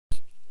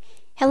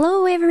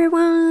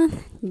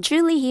everyone,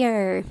 Julie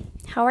here.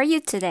 How are you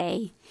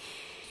today?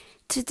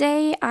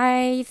 Today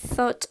I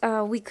thought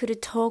we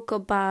could talk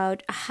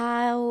about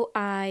how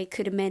I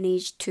could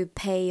manage to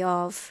pay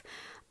off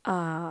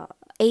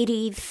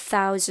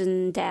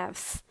 80,000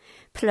 debts.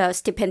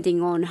 Plus,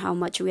 depending on how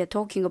much we are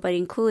talking about,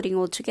 including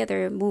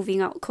altogether,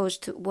 moving out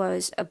cost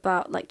was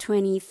about like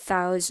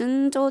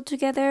 20,000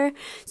 altogether.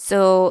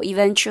 So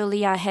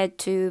eventually, I had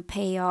to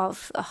pay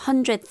off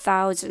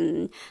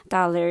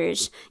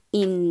 $100,000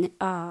 in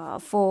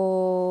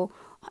 4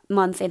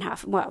 months and a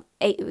half. Well,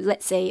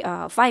 let's say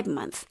 5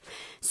 months.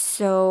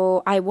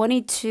 So I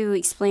wanted to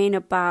explain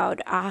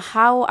about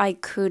how I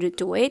could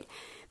do it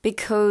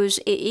because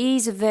it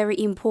is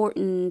very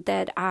important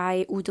that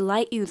I would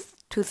like you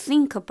to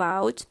think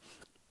about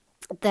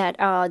that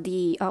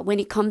the when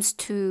it comes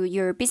to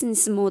your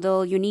business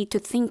model, you need to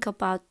think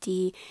about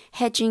the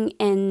hedging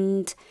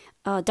and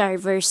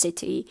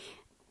diversity,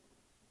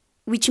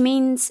 which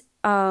means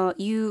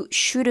you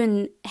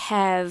shouldn't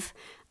have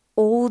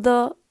all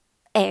the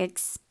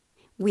eggs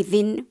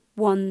within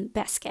one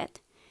basket.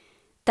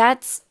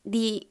 That's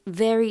the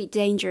very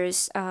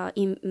dangerous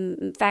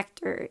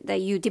factor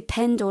that you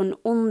depend on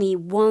only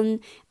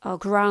one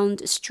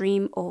ground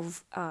stream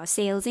of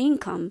sales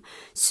income.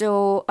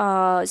 So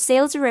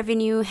sales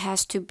revenue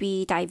has to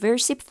be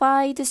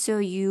diversified so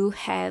you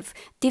have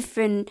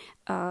different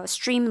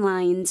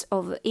streamlines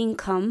of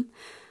income.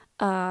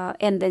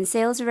 And then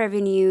sales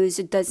revenues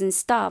doesn't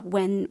stop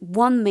when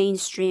one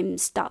mainstream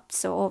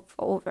stops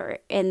over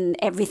and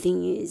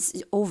everything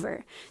is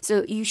over.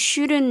 So you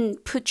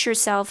shouldn't put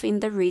yourself in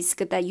the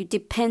risk that you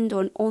depend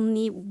on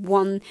only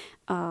one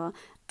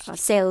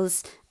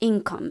sales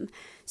income.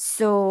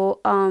 So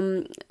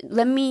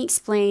let me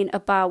explain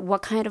about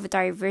what kind of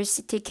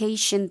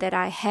diversification that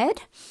I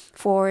had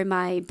for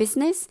my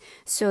business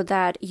so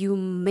that you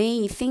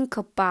may think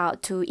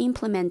about to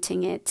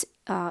implementing it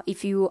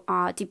if you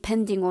are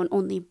depending on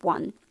only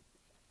one.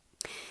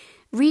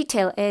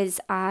 Retail, as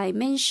I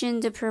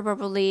mentioned,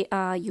 probably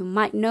you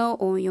might know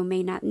or you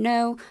may not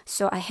know.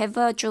 So I have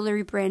a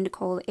jewelry brand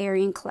called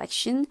Arian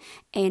Collection,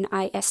 and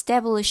I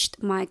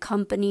established my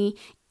company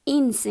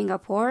in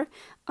Singapore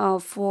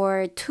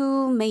for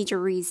two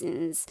major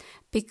reasons.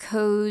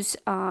 Because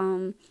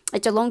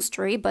it's a long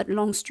story, but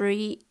long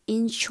story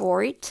in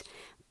short,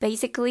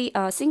 basically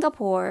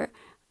Singapore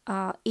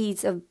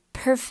is a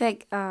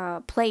perfect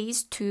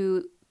place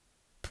to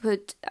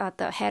put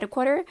the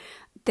headquarters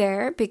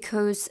there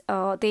because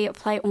they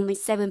apply only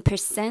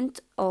 7%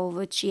 of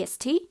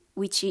GST,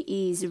 which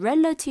is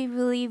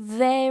relatively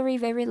very,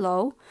 very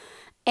low.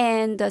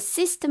 And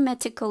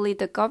systematically,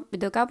 the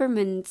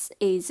government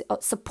is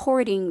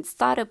supporting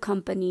startup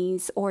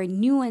companies or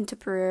new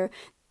entrepreneurs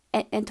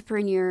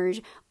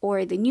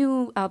or the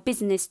new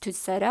business to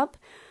set up.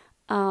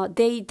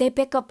 They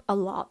back up a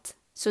lot.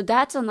 So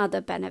that's another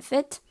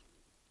benefit.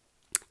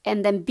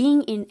 And then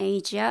being in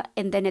Asia,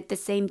 and then at the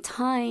same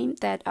time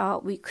that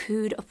we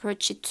could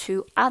approach it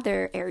to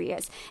other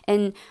areas.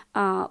 And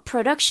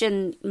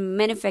production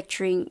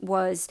manufacturing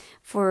was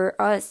for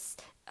us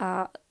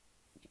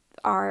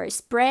are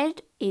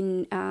spread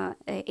in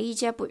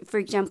Asia. For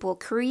example,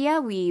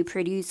 Korea, we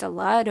produce a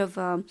lot of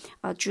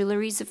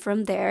jewelries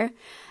from there,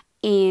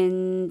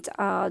 and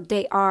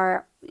they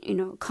are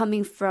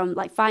coming from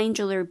like fine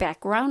jewelry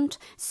background,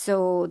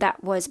 so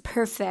that was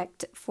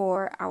perfect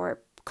for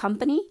our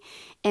company.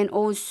 And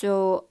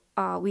also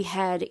we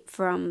had it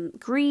from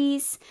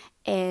Greece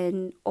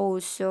and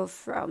also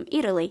from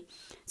Italy.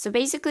 So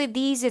basically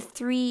these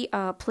three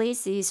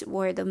places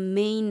were the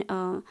main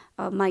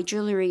my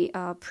jewelry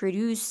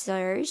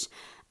producers.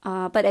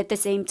 But at the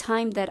same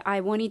time that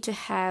I wanted to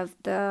have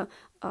the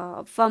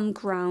farm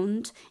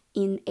ground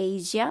in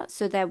Asia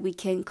so that we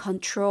can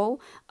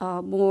control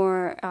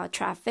more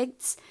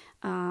traffics.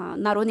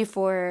 Not only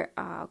for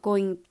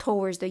going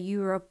towards the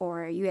Europe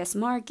or US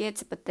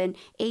markets, but then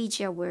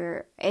Asia,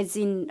 where as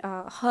in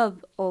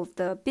hub of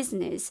the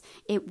business,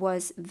 it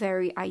was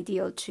very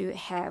ideal to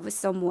have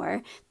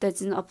somewhere that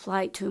doesn't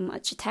apply too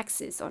much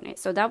taxes on it.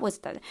 So that was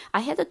that.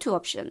 I had the two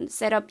options,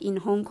 set up in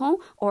Hong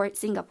Kong or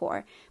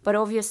Singapore. But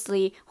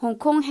obviously, Hong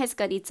Kong has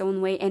got its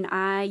own way, and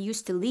I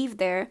used to live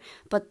there.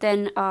 But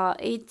then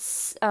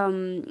it's a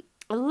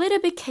little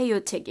bit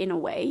chaotic in a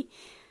way.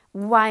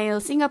 While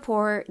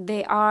Singapore,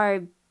 they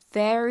are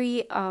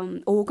very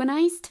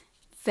organized,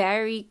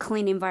 very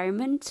clean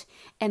environment,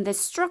 and the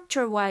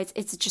structure-wise,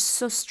 it's just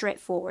so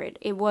straightforward.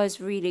 It was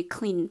really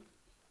clean.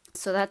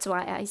 So that's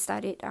why I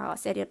started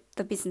setting up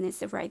the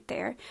business right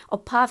there.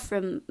 Apart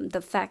from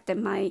the fact that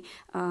my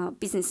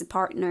business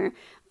partner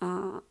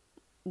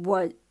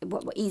what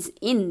is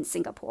in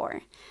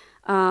Singapore,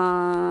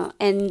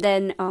 and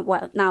then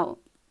now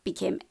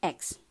became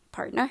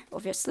ex-partner,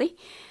 obviously.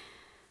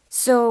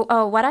 So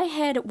what I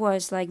had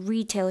was like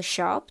retail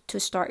shop to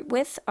start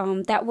with.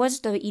 That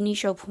was the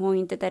initial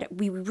point that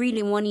we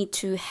really wanted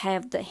to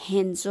have the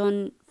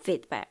hands-on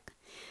feedback.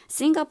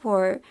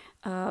 Singapore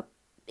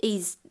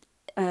is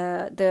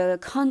the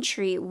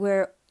country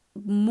where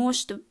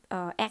most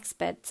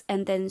expats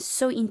and then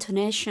so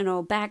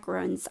international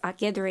backgrounds are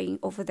gathering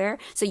over there.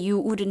 So you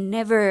would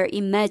never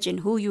imagine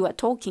who you are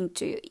talking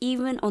to,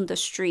 even on the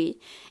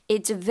street.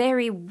 It's a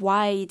very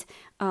wide,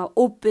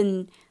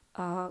 open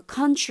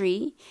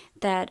country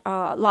that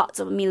lots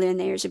of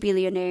millionaires,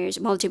 billionaires,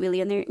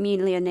 multi-billionaire,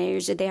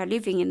 millionaires, they are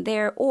living in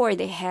there, or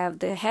they have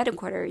the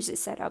headquarters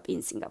set up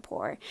in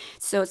Singapore.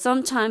 So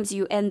sometimes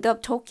you end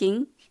up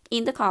talking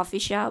in the coffee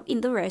shop,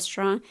 in the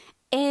restaurant,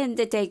 and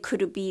they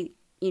could be,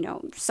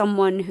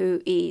 someone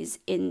who is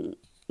in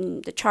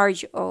the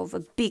charge of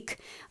a big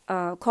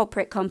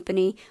corporate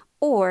company,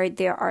 or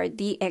there are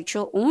the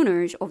actual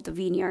owners of the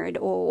vineyard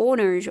or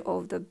owners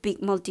of the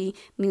big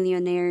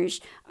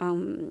multi-millionaires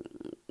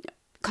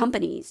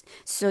companies.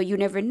 So you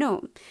never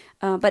know.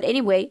 But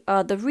anyway,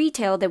 the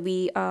retail that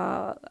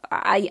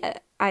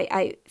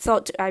I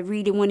thought I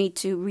really wanted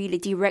to really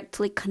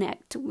directly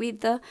connect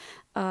with the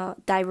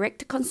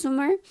direct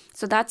consumer.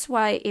 So that's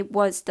why it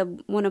was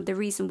one of the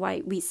reasons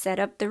why we set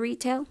up the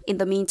retail. In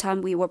the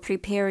meantime, we were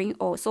preparing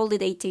or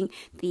consolidating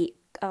the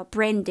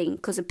branding,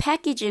 because the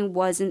packaging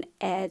wasn't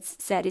as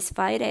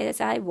satisfied as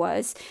I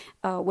was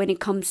when it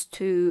comes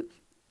to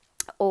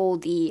all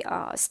the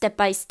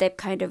step-by-step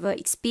kind of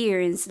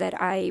experience that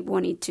I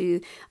wanted to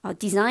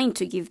design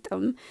to give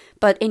them.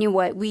 But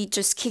anyway, we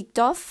just kicked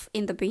off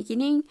in the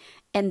beginning,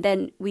 and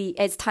then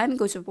as time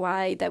goes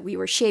by, that we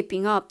were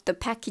shaping up the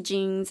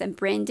packagings and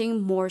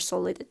branding more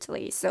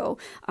solidly. So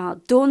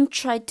don't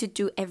try to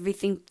do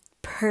everything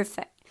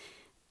perfect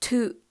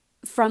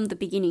from the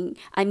beginning.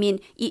 I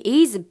mean, it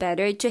is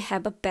better to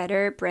have a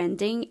better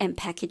branding and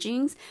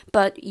packagings,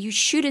 but you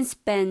shouldn't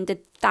spend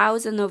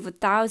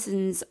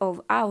thousands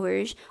of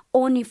hours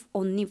only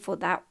for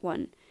that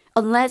one,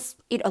 unless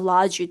it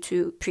allows you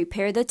to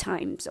prepare the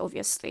times,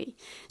 obviously.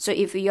 So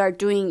if you are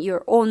doing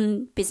your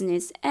own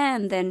business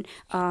and then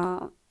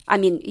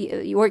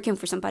you're working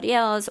for somebody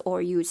else,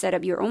 or you set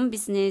up your own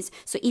business.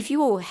 So if you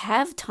will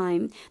have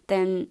time,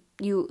 then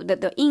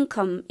the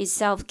income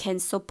itself can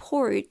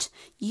support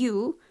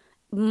you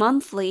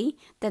monthly,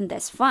 then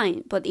that's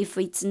fine. But if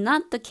it's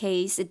not the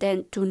case,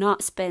 then do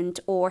not spend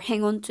or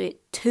hang on to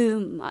it too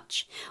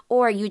much.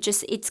 Or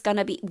it's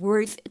gonna be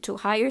worth to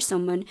hire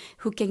someone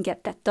who can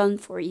get that done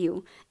for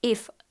you,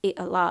 if it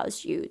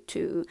allows you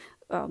to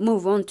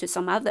move on to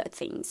some other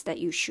things that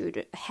you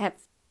should have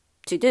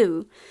to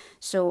do.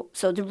 So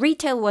the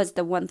retail was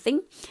the one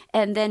thing,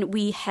 and then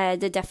we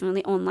had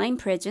definitely online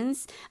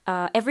presence.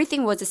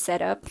 Everything was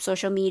set up,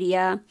 social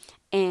media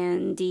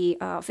and the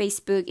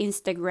Facebook,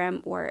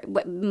 Instagram, or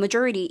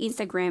majority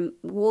Instagram,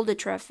 all the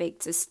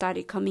traffic just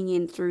started coming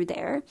in through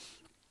there.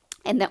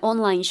 And the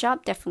online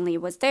shop definitely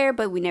was there,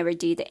 but we never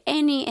did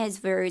any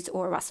adverts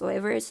or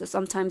whatsoever. So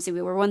sometimes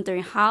we were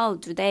wondering how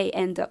do they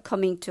end up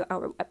coming to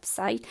our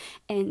website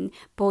and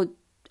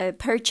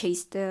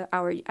purchase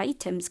our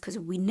items, because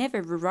we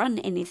never run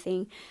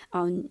anything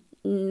on.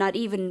 Not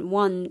even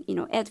one,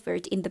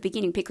 advert in the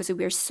beginning, because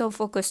we were so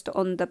focused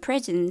on the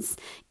presence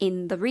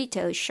in the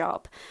retail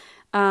shop.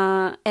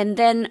 And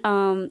then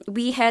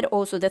we had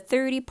also the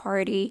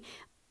third-party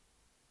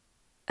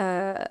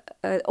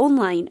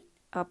online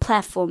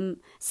platform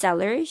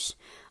sellers.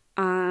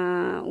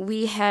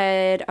 We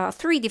had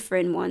 3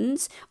 different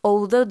ones,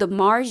 although the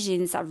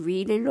margins are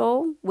really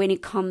low when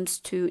it comes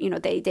to,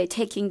 they're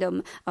taking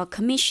them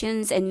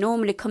commissions, and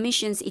normally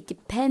commissions, it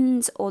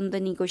depends on the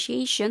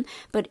negotiation,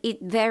 but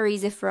it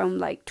varies from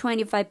like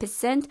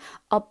 25%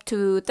 up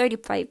to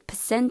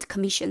 35%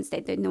 commissions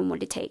that they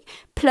normally take,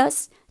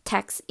 plus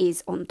tax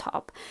is on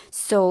top.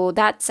 So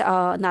that's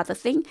another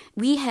thing.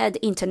 We had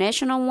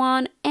international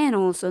one and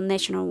also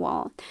national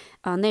one.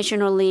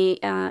 Nationally,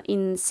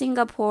 in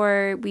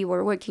Singapore, we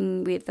were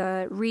working with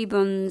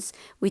Ribbons,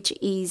 which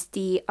is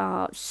the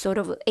sort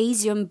of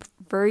Asian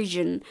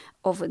version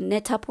of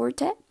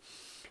Net-a-Porter.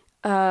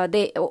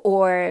 The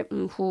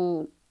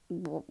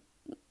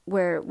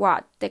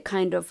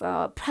kind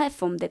of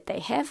platform that they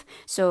have.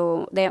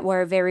 So they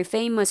were very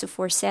famous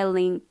for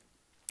selling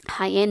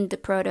high-end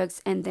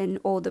products, and then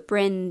all the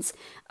brands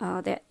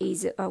that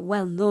is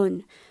well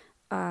known.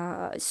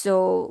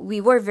 So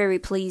we were very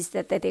pleased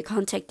that they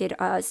contacted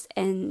us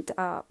and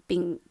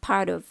being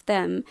part of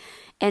them,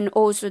 and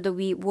also that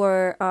we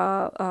were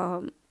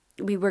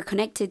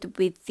connected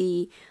with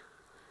the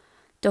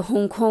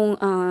Hong Kong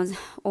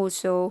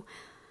also,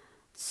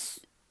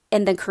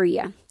 and then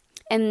Korea.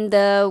 And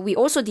we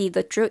also did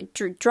the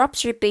drop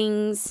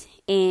shippings.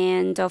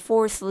 And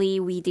fourthly,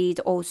 we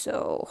did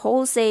also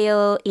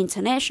wholesale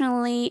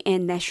internationally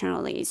and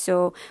nationally.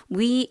 So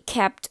we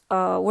kept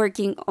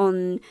working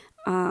on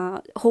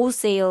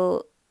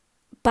wholesale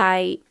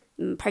by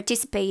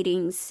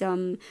participating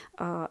some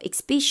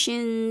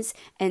exhibitions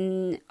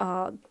and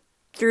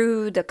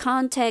through the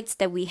contacts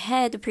that we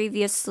had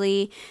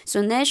previously.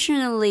 So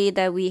nationally,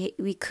 that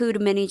we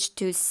could manage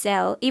to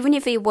sell, even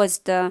if it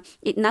was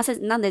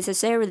not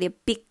necessarily a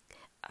big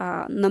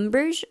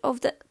numbers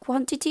of the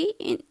quantity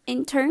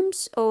in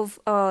terms of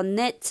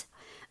net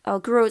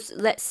growth,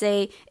 let's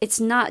say it's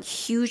not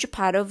huge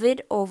part of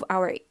it, of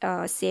our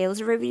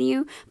sales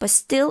revenue, but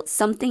still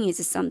something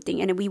is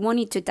something. And we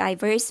wanted to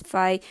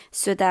diversify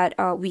so that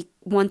we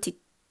wanted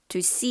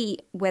to see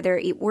whether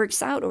it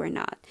works out or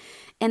not.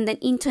 And then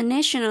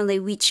internationally,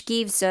 which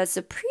gives us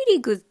a pretty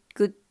good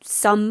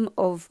sum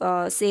of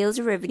sales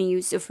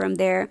revenues. So from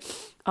there,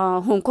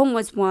 Hong Kong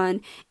was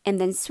one,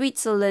 and then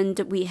Switzerland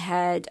we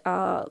had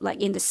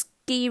like in the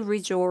ski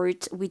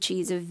resort, which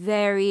is a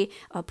very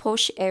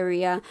posh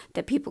area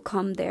that people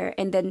come there.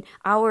 And then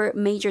our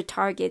major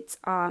targets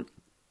are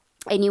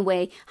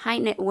anyway high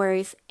net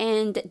worth,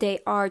 and they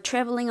are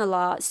traveling a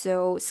lot.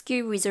 So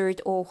ski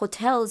resort or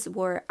hotels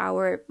were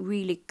our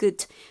really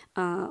good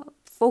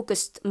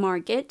focused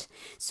market.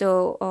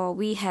 So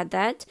we had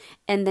that,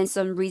 and then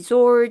some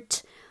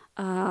resort.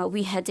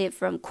 We had it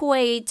from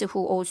Kuwait,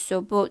 who also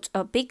bought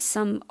a big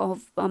sum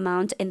of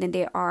amount, and then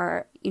they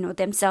are,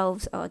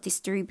 themselves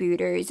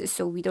distributors,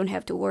 so we don't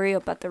have to worry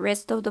about the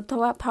rest of the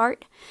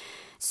part.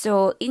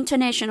 So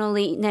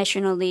internationally,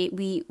 nationally,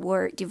 we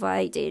were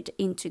divided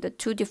into the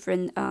two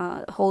different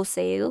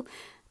wholesale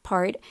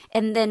part.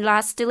 And then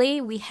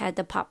lastly, we had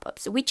the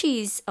pop-ups, which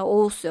is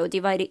also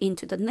divided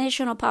into the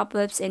national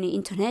pop-ups and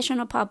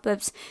international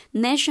pop-ups.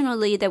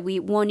 Nationally, that we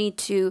wanted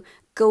to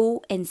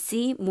go and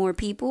see more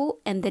people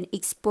and then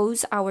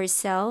expose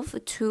ourselves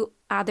to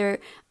other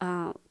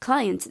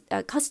clients,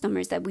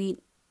 customers that we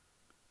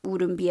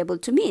wouldn't be able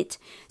to meet.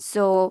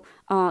 So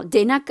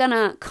they're not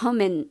gonna come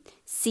and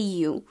see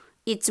you.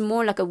 It's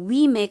more like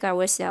we make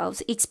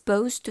ourselves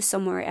exposed to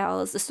somewhere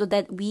else so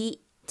that we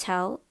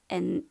tell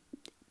and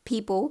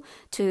people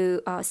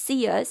to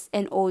see us,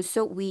 and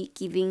also we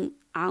giving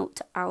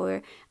out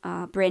our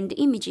brand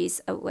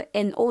images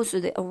and also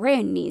the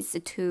awareness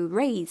to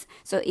raise.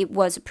 So it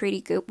was a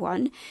pretty good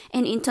one.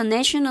 And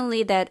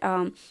internationally, that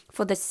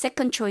for the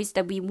second choice,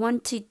 that we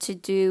wanted to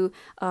do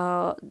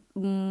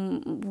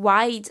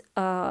wide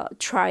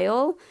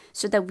trial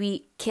so that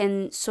we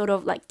can sort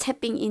of like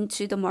tapping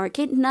into the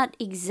market. Not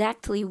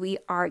exactly we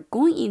are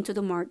going into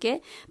the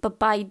market, but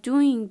by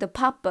doing the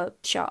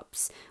pop-up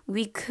shops,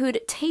 we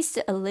could taste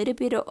a little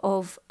bit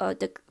of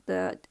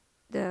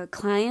the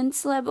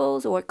clients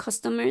levels or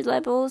customers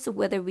levels,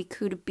 whether we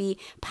could be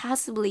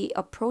possibly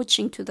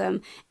approaching to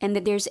them and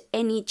that there's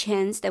any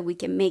chance that we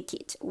can make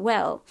it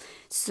well.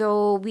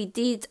 So we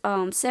did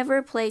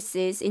several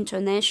places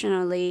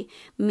internationally.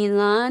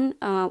 Milan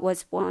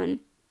was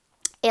one.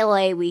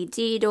 LA we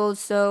did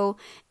also,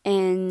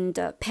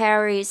 and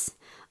Paris,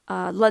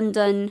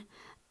 London,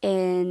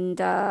 and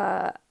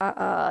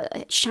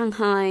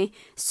Shanghai.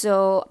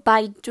 So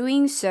by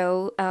doing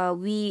so,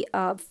 we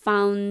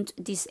found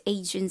this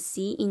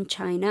agency in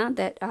China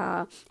that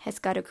has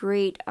got a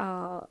great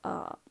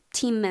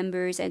team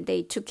members, and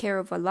they took care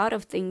of a lot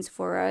of things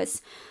for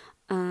us.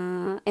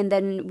 And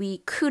then we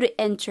could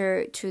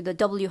enter to the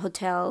W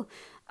Hotel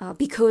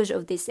because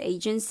of this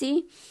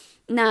agency.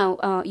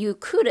 Now, you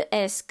could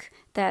ask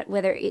that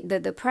whether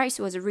the price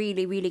was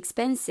really, really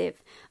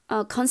expensive.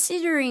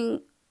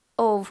 Considering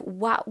of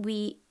what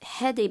we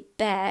had it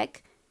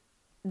back,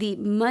 the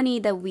money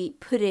that we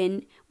put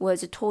in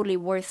was totally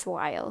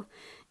worthwhile.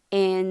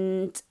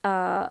 And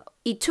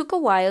it took a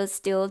while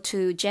still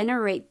to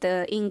generate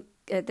the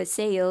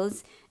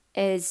sales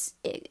as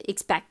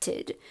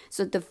expected.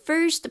 So the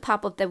first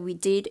pop-up that we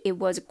did, it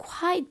was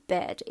quite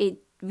bad.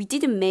 We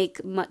didn't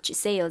make much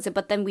sales,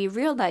 but then we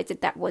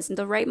realized that wasn't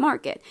the right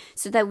market.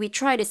 So that we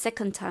tried a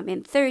second time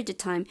and third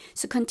time.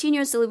 So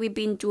continuously we've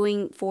been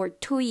doing for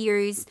 2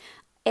 years.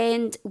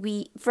 And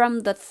we,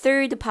 from the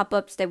third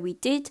pop-ups that we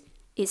did,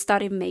 it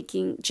started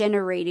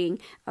generating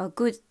a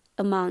good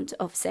amount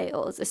of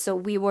sales. So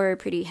we were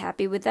pretty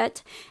happy with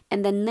that.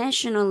 And then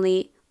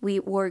nationally, we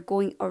were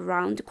going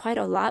around quite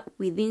a lot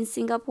within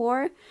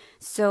Singapore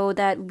so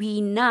that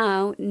we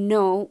now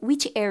know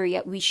which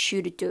area we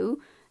should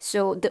do.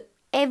 So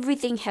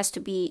everything has to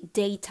be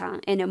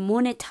data and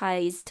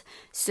monetized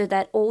so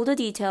that all the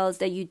details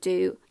that you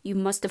do, you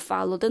must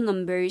follow the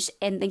numbers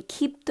and then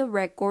keep the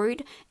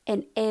record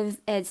and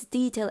as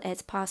detailed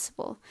as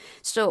possible.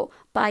 So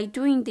by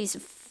doing these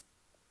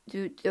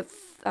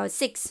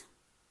 6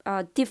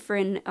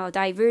 different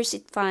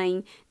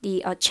diversifying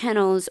the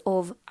channels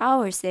of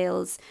our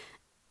sales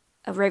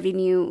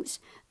revenues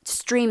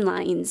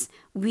streamlines,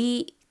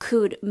 we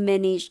could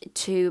manage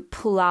to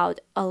pull out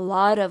a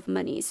lot of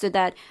money so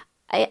that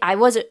I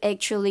was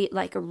actually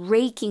like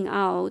raking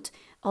out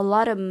a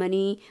lot of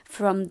money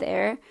from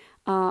there.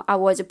 I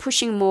was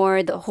pushing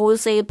more the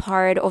wholesale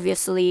part,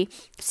 obviously,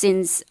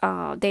 since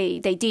they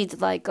did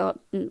like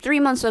 3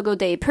 months ago,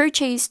 they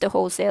purchased the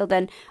wholesale.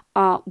 Then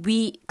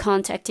we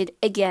contacted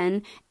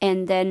again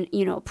and then,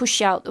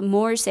 push out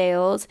more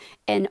sales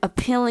and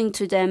appealing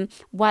to them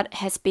what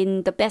has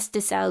been the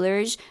best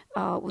sellers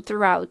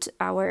throughout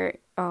our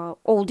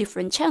all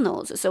different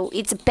channels. So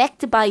it's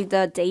backed by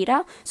the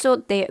data. So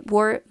they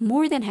were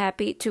more than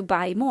happy to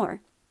buy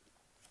more.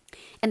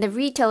 And the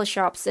retail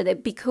shops said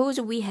that because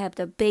we have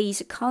the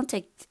base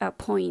contact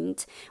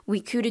point,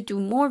 we could do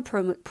more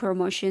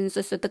promotions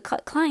so the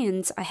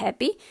clients are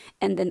happy,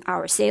 and then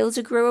our sales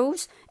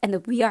grows, and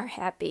then we are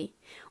happy.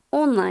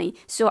 Online,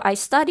 so I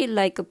started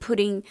like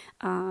putting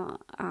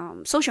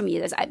social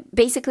media. I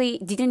basically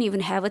didn't even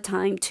have a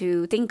time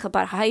to think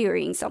about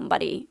hiring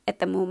somebody at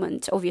the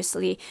moment.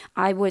 Obviously,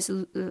 I was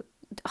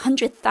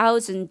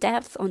 100,000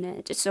 depth on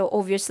it, so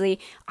obviously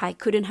I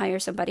couldn't hire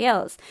somebody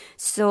else.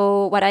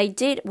 So what I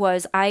did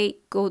was I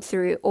go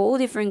through all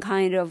different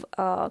kind of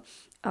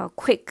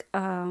quick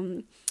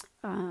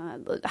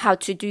how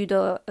to do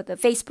the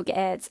Facebook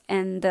ads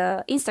and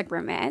the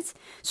Instagram ads.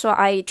 So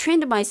I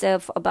trained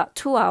myself about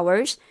 2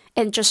 hours,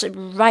 and just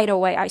right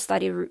away I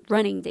started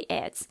running the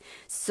ads.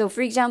 So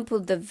for example,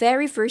 the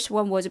very first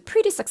one was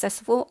pretty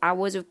successful. I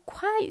was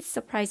quite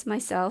surprised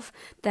myself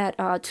that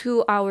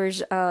 2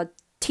 hours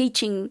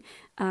teaching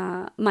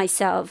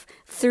myself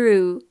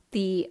through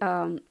the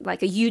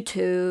like a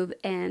YouTube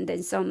and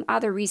then some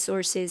other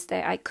resources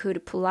that I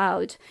could pull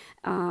out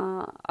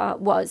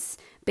was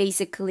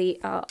basically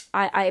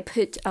I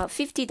put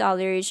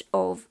 $50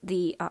 of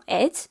the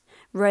ads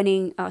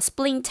running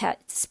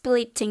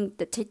splitting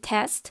the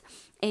test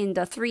in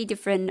the 3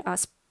 different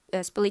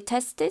split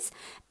tests,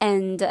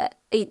 and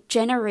it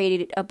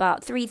generated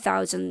about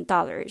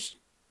 $3,000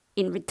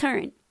 in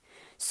return.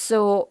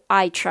 So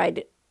I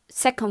tried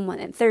second one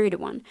and third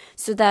one,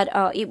 so that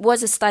it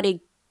was a study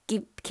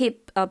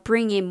keep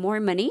bringing more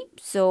money.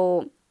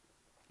 So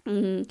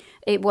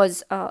it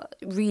was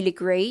really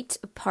great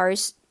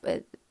part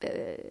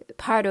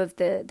of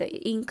the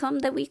income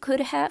that we could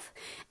have.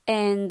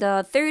 And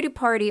the third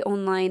party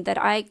online that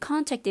I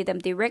contacted them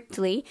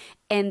directly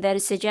and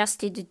that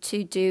suggested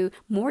to do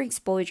more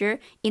exposure.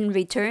 In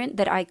return,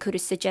 that I could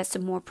suggest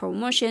more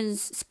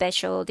promotions,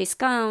 special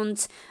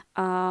discounts.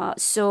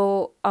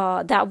 So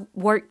that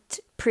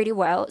worked pretty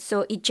well.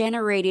 So it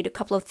generated a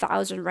couple of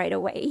thousand right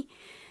away.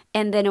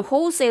 And then a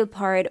wholesale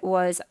part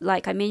was,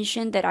 like I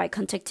mentioned, that I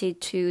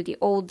contacted to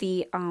all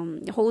the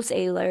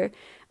wholesaler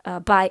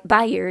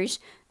buyers.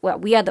 Well,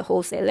 we are the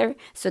wholesaler.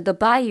 So the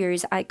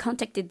buyers, I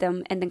contacted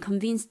them and then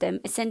convinced them,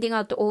 sending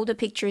out all the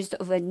pictures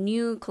of a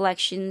new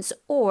collections,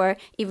 or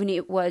even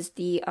it was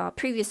the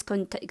previous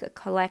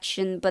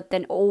collection, but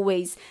then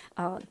always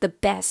the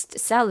best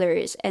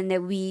sellers. And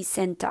then we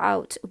sent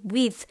out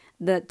with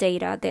the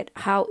data that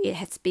how it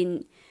has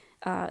been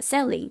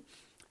selling.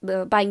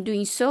 By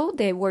doing so,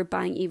 they were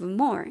buying even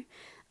more.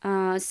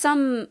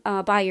 Some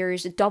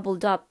buyers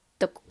doubled up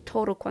the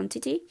total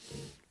quantity.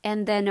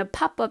 And then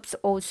pop-ups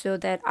also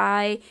that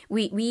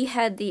we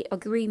had the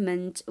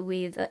agreement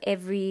with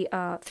every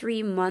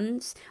 3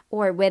 months,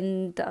 or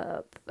when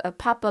the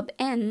pop-up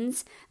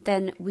ends,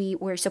 then we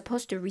were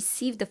supposed to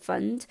receive the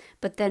fund.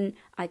 But then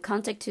I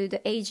contacted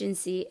the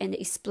agency and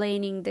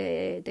explaining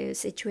the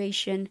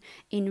situation.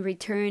 In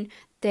return,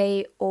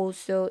 they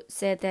also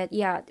said that,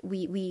 yeah,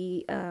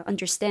 we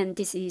understand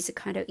this is a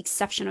kind of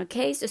exceptional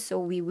case, so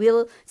we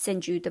will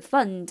send you the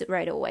fund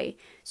right away.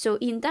 So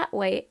in that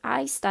way,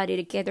 I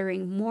started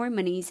gathering more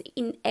monies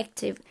in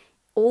active.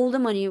 All the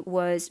money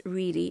was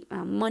really,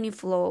 money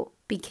flow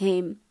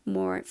became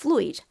more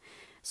fluid,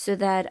 so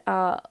that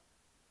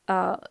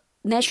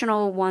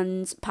national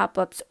ones,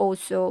 pop-ups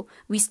also,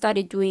 we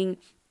started doing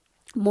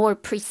more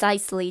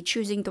precisely,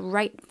 choosing the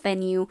right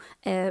venue,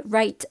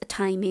 right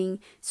timing,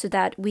 so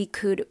that we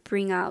could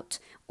bring out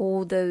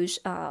all those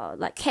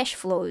like cash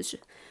flows.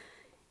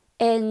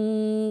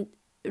 And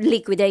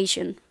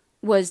liquidation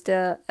was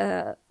the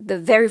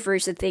very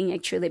first thing,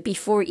 actually,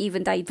 before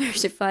even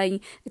diversifying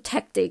the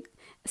tactic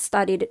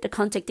started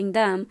contacting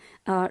them.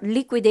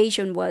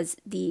 Liquidation was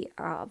the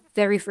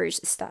very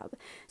first step.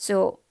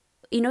 So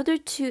in order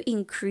to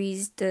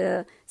increase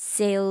the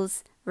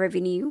sales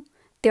revenue,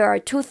 there are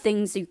 2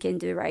 things you can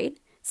do, right?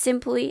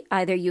 Simply,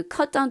 either you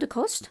cut down the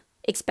cost,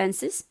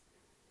 expenses,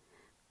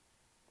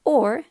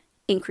 or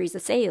increase the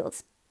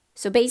sales.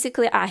 So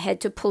basically, I had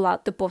to pull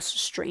out the both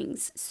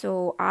strings.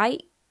 So I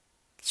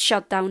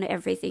shut down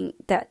everything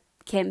that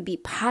can be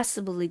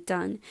possibly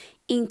done,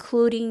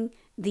 including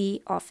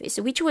the office,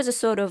 which was a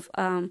sort of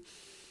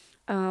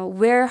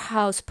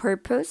warehouse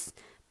purpose,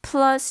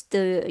 plus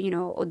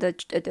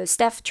the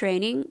staff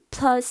training,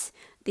 plus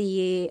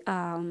the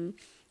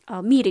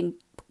meeting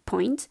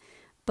point.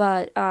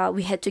 But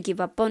we had to give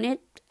up on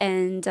it.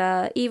 And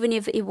even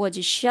if it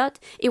was shut,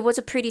 it was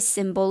a pretty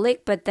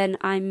symbolic. But then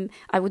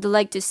I would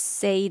like to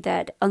say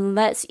that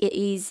unless it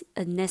is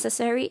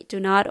necessary, do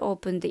not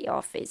open the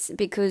office,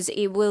 because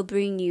it will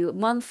bring you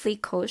monthly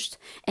cost.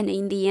 And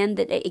in the end,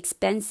 the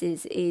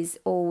expenses is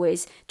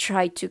always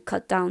try to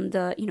cut down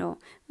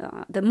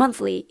the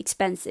monthly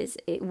expenses.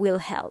 It will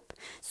help.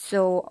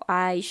 So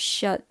I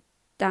shut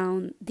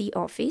down the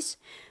office,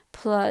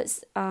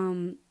 plus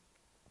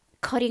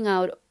cutting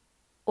out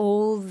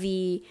all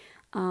the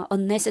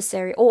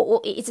unnecessary,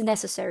 or it's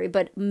necessary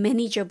but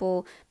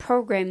manageable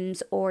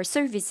programs or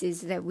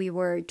services that we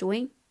were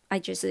doing. I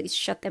just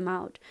shut them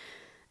out.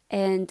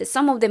 And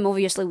some of them,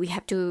 obviously, we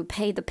have to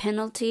pay the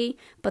penalty,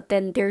 but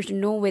then there's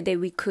no way that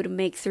we could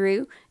make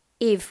through.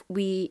 if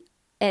we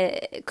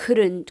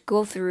couldn't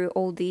go through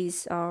all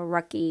these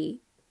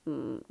rocky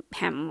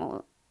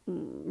ham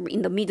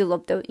in the middle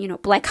of the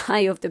black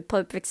eye of the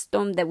perfect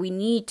storm that we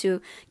need to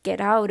get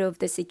out of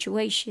the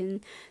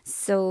situation.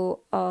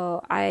 So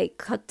I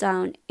cut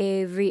down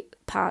every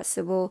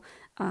possible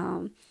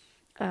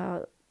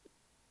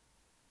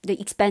the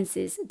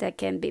expenses that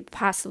can be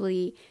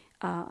possibly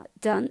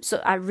done.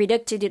 So I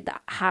reduced it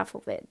half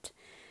of it.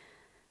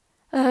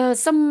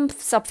 Some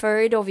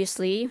suffered,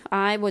 obviously.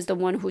 I was the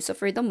one who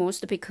suffered the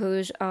most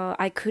because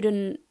I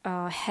couldn't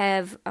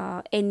have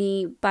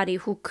anybody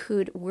who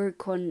could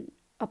work on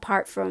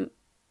apart from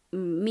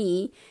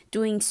me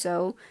doing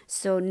so.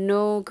 So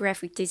no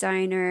graphic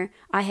designer.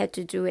 I had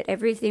to do it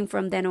everything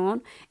from then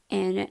on,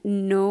 and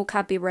no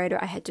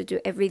copywriter. I had to do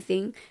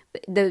everything.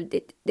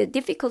 The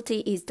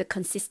difficulty is the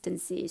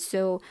consistency.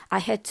 So I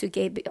had to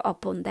give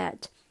up on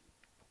that.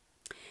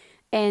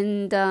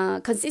 And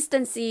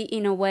consistency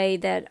in a way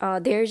that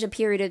there's a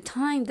period of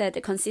time that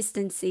the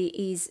consistency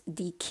is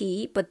the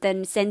key, but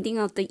then sending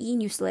out the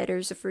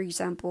e-newsletters, for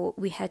example,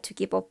 we had to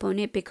give up on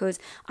it because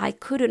I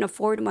couldn't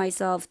afford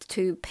myself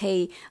to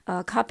pay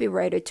a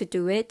copywriter to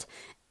do it.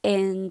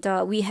 And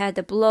we had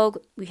the blog,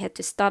 we had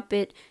to stop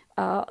it.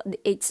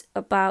 It's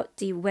about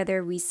the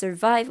whether we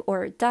survive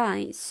or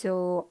die.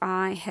 So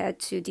I had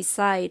to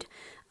decide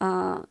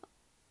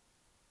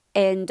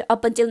and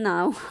up until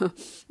now,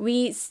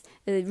 we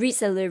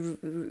recently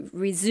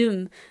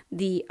resume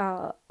the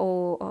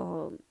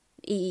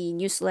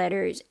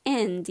e-newsletters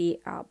and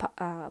the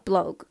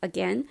blog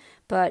again,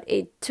 but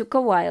it took a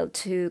while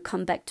to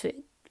come back to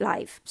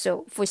life.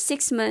 So for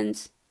 6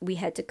 months, we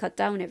had to cut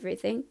down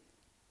everything.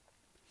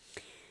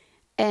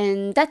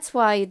 And that's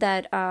why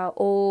that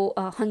all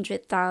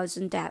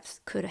 100,000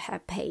 devs could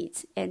have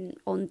paid, and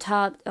on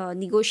top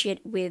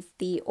negotiate with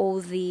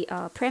all the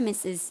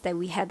premises that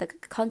we had the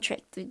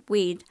contract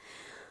with.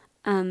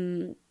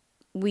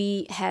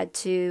 We had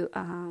to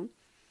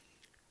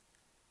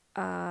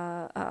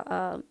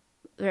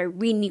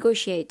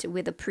renegotiate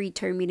with a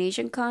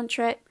pre-termination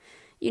contract.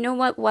 You know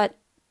what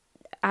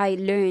I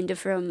learned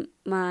from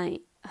my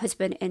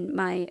husband and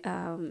my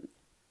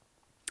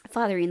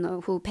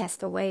father-in-law who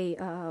passed away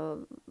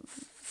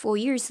 4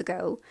 years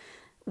ago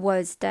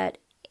was that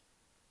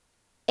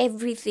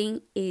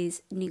everything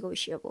is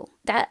negotiable.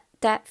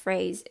 That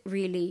phrase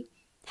really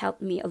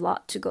helped me a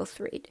lot to go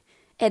through it.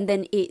 And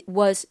then it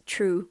was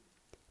true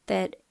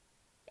that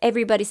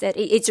everybody said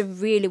it's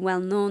really well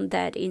known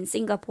that in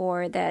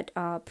Singapore that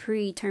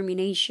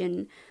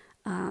pre-termination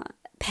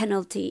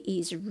penalty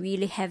is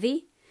really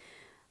heavy.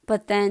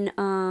 But then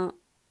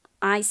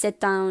I sat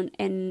down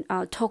and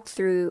talked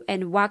through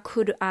and what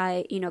could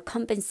I,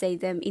 compensate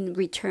them in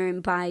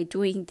return by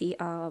doing the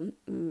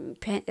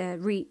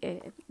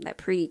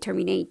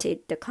pre-terminated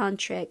the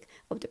contract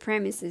of the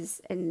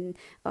premises and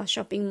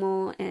shopping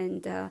mall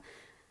and the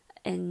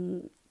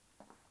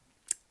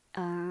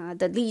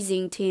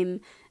leasing team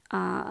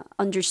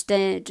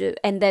understand,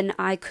 and then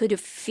I could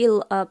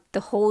fill up the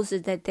holes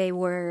that they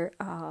were,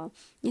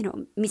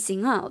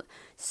 missing out,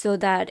 so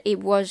that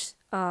it was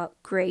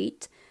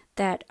great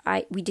that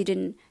we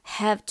didn't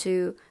have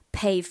to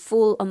pay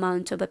full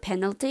amount of a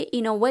penalty.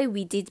 In a way,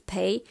 we did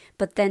pay,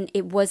 but then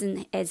it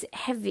wasn't as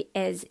heavy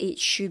as it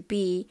should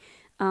be.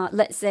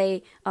 Let's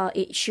say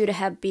it should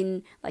have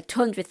been like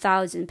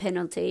 200,000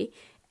 penalty,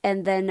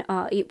 and then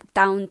it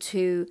down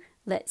to,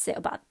 let's say,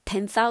 about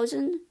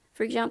 10,000,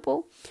 for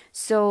example.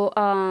 So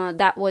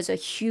that was a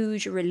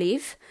huge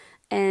relief,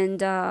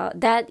 and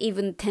that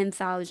even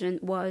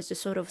 10,000 was a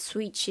sort of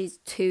switches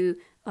to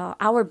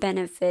our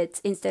benefits.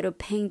 Instead of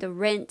paying the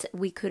rent,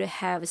 we could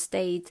have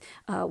stayed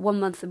 1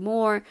 month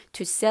more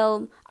to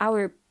sell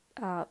our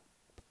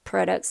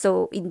product.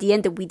 So in the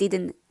end, we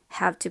didn't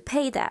have to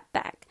pay that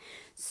back.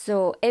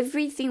 So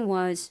everything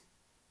was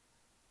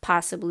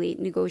possibly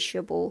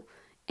negotiable,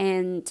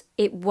 and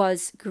it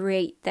was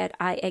great that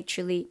I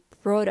actually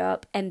brought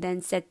up and then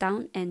sat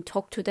down and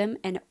talked to them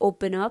and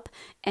open up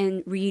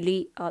and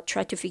really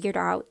try to figure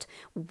out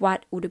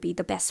what would be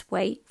the best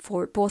way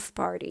for both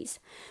parties.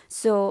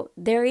 So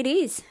there it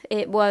is.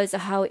 It was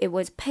how it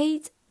was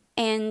paid,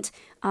 and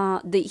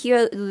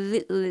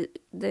the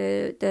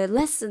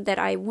lesson that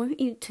I want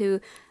you to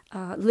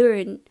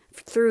learn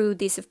through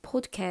this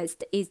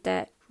podcast is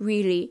that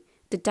really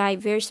the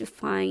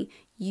diversifying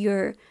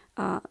your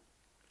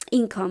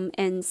income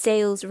and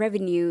sales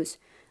revenues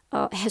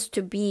has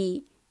to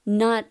be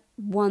not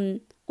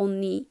one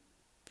only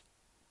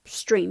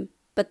stream,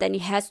 but then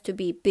it has to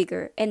be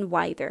bigger and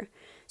wider,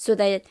 so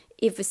that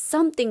if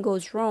something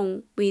goes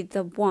wrong with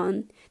the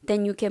one,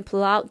 then you can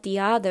pull out the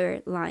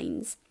other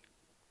lines.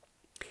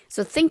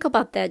 So think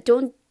about that.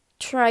 Don't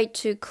try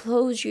to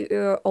close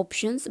your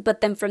options, but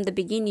then from the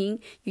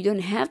beginning, you don't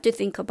have to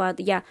think about,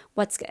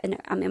 what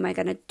am I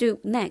gonna do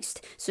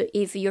next? So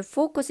if your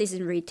focus is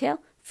in retail,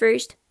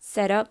 first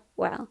set up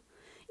well.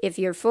 If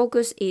your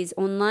focus is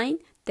online,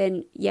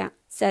 then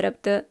set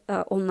up the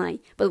online.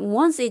 But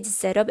once it's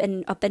set up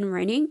and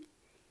running,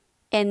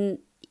 and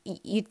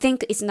you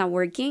think it's not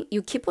working,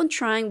 you keep on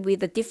trying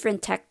with the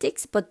different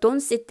tactics, but don't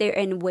sit there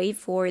and wait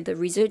for the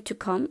result to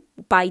come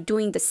by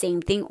doing the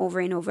same thing over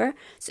and over.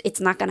 So it's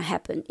not gonna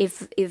happen.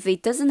 If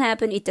it doesn't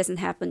happen, it doesn't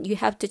happen. You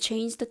have to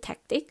change the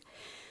tactic.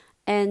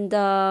 And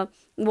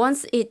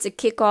once it's a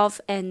kickoff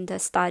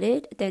and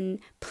started, then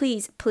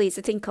please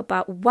think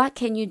about what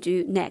can you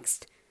do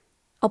next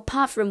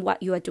apart from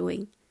what you are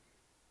doing.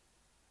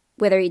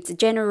 Whether it's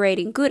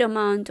generating good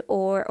amount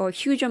or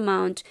huge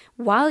amount,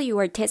 while you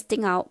are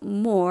testing out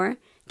more,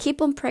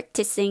 keep on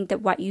practicing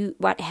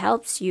what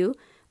helps you.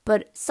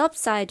 But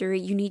subsidiary,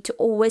 you need to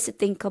always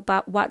think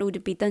about what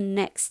would be the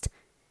next,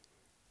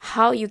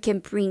 how you can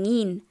bring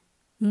in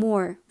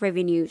more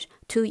revenues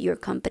to your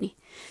company.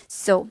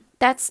 So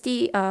that's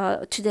the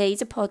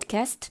today's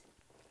podcast,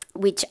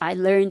 which I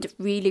learned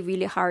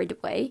really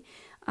hard way.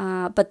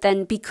 But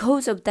then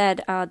because of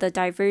that, the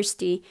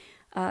diversity,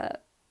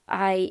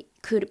 I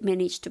could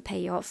manage to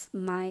pay off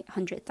my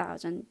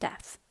 100,000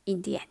 debt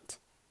in the end.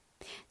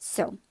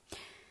 So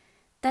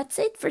that's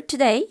it for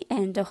today,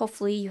 and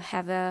hopefully you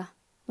have a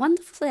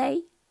wonderful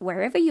day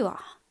wherever you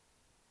are.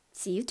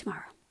 See you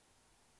tomorrow.